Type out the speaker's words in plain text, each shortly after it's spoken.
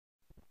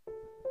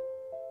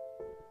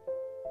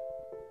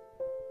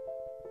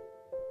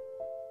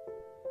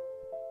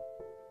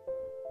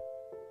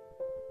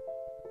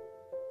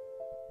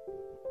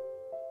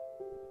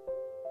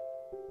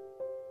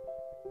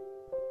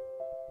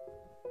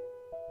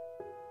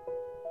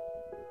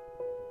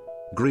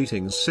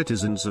Greetings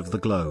citizens of the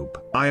globe.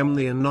 I am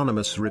the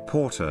anonymous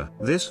reporter.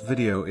 This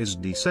video is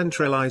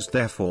decentralized,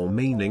 therefore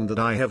meaning that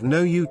I have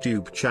no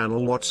YouTube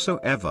channel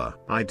whatsoever.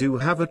 I do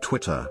have a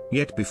Twitter.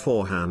 Yet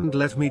beforehand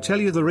let me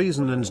tell you the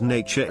reason and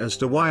nature as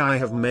to why I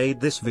have made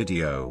this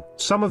video.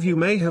 Some of you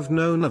may have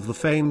known of the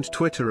famed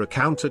Twitter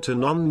account at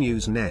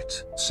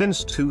AnonNewsNet.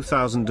 Since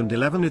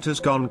 2011 it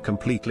has gone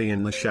completely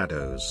in the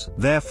shadows.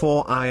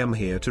 Therefore I am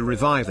here to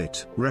revive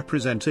it,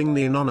 representing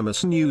the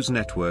anonymous news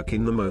network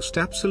in the most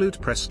absolute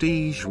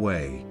prestige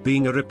way.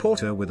 Being a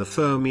reporter with a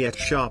firm yet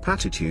sharp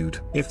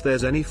attitude, if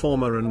there's any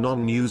former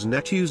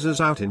AnonNewsNet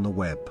users out in the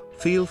web,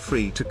 feel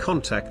free to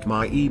contact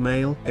my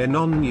email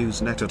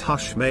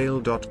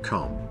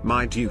anonnewsnet@hushmail.com.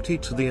 My duty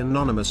to the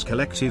anonymous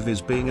collective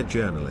is being a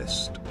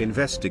journalist,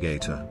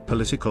 investigator,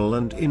 political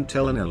and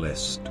intel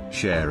analyst,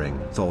 sharing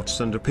thoughts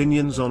and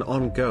opinions on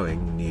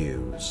ongoing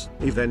news,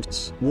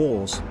 events,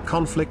 wars,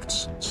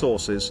 conflicts,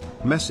 sources,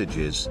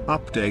 messages,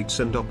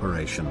 updates and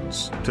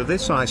operations. To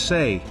this I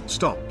say,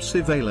 stop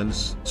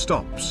surveillance,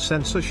 stop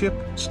censorship,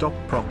 stop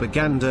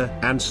propaganda,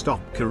 and stop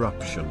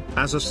corruption.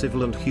 As a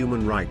civil and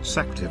human rights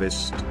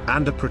activist,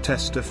 and a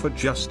protester for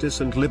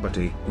justice and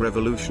liberty,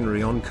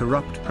 revolutionary on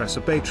corrupt press,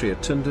 a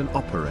patriot and an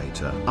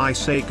operator, I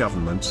say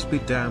governments be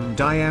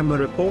damned. I am a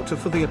reporter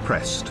for the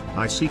oppressed.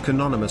 I seek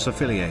anonymous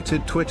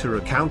affiliated Twitter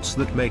accounts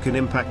that make an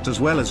impact,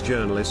 as well as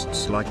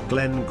journalists like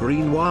Glenn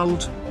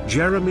Greenwald,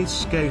 Jeremy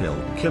Scahill,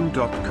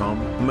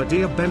 Kim.com,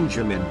 Medea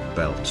Benjamin,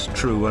 Belt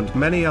True and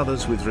many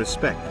others with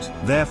respect.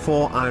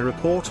 Therefore I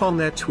report on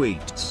their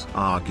tweets,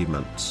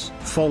 arguments,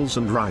 falls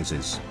and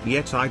rises.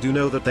 Yet I do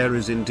know that there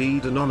is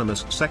indeed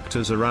anonymous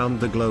sectors around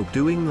the globe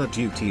doing the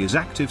duty as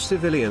active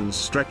civilians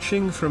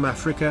stretching from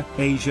Africa,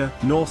 Asia,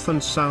 North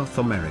and South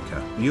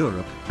America,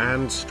 Europe,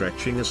 and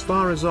stretching as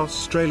far as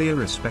Australia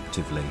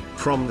respectively.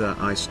 From there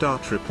I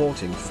start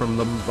reporting from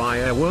them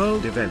via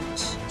world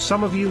events.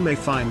 Some of you may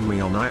find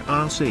me on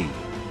IRC,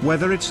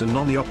 whether it's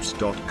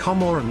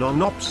anonyops.com or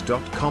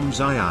anonops.com's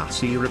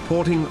IRC,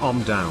 reporting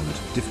on downed,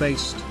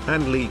 defaced,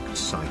 and leaked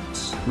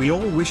sites. We all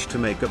wish to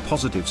make a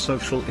positive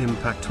social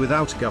impact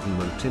without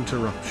government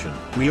interruption.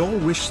 We all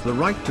wish the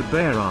right to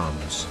bear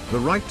arms, the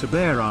right to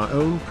bear our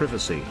own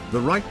privacy, the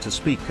right to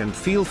speak and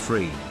feel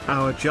free.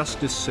 Our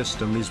justice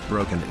system is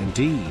broken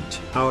indeed.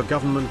 Our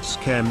governments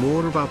care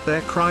more about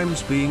their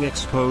crimes being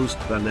exposed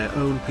than their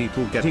own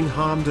people getting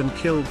harmed and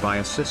killed by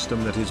a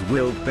system that is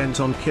bent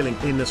on killing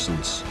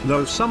innocence.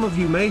 Though some of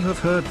you may have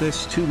heard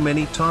this too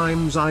many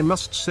times, I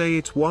must say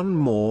it one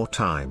more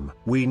time.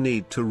 We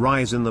need to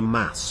rise in the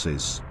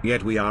masses.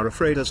 Yet we are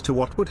afraid as to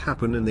what would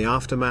happen in the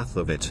aftermath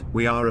of it.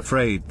 We are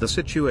afraid the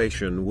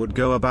situation would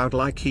go about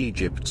like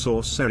Egypt's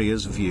or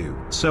Syria's view.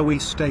 So we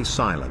stay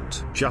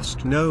silent.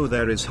 Just know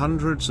there is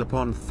hundreds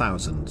upon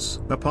thousands,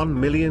 upon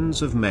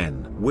millions of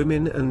men,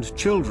 women and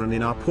children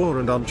in our poor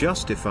and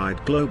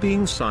unjustified globe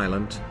being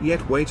silent,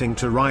 yet waiting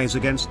to rise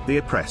against the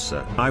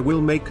oppressor. I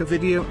will make a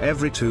video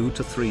every 2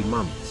 to 3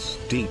 months,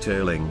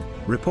 detailing,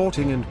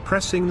 reporting and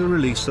pressing the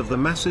release of the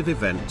massive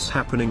events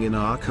happening in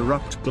our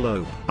corrupt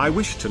globe. I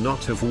wish to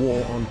not have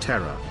war on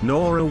terror,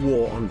 nor a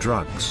war on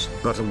drugs,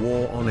 but a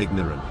war on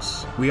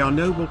ignorance. We are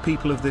noble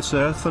people of this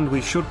earth and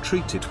we should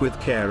treat it with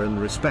care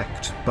and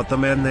respect. But the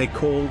men they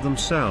call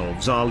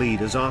themselves our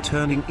leaders are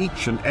turning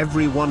each and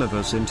every one of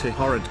us into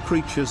horrid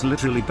creatures,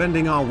 literally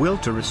bending our will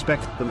to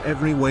respect them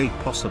every way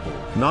possible.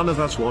 None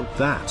of us want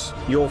that.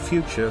 Your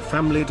future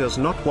family does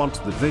not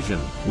want the vision.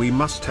 We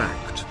must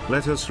act.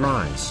 Let us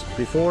rise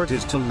before it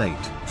is too late.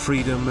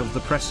 Freedom of the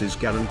press is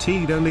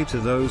guaranteed only to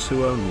those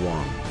who own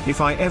one. If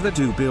I ever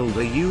do build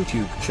a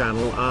YouTube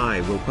channel,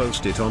 I will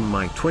post it on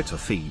my Twitter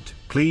feed.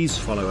 Please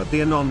follow at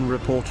the Anon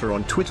Reporter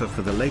on Twitter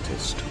for the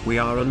latest. We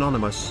are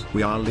anonymous,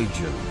 we are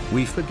legion.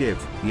 We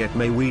forgive, yet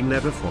may we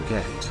never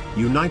forget.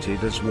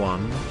 United as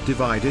one,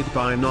 divided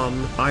by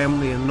none. I am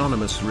the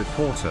anonymous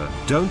reporter.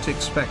 Don't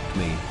expect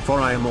me,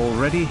 for I am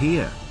already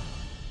here.